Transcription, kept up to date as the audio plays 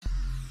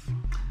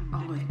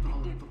Always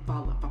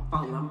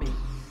follow me.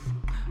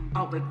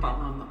 Always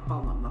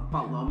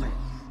follow me.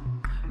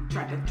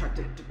 Try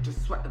to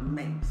sweat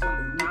me, and sweat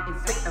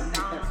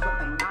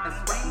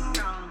me.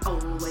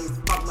 Always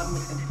follow me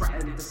and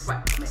trying to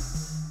sweat me.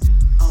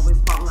 Always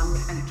follow me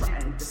and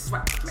trying to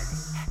sweat me.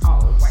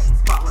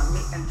 Always follow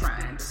me and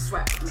trying to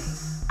sweat me.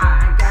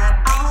 I got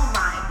all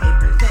my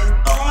papers in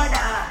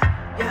order.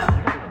 Yo,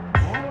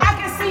 I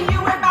can see you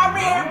in my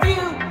rear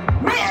view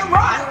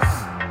mirrors,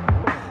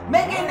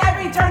 making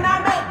every turn I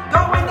make.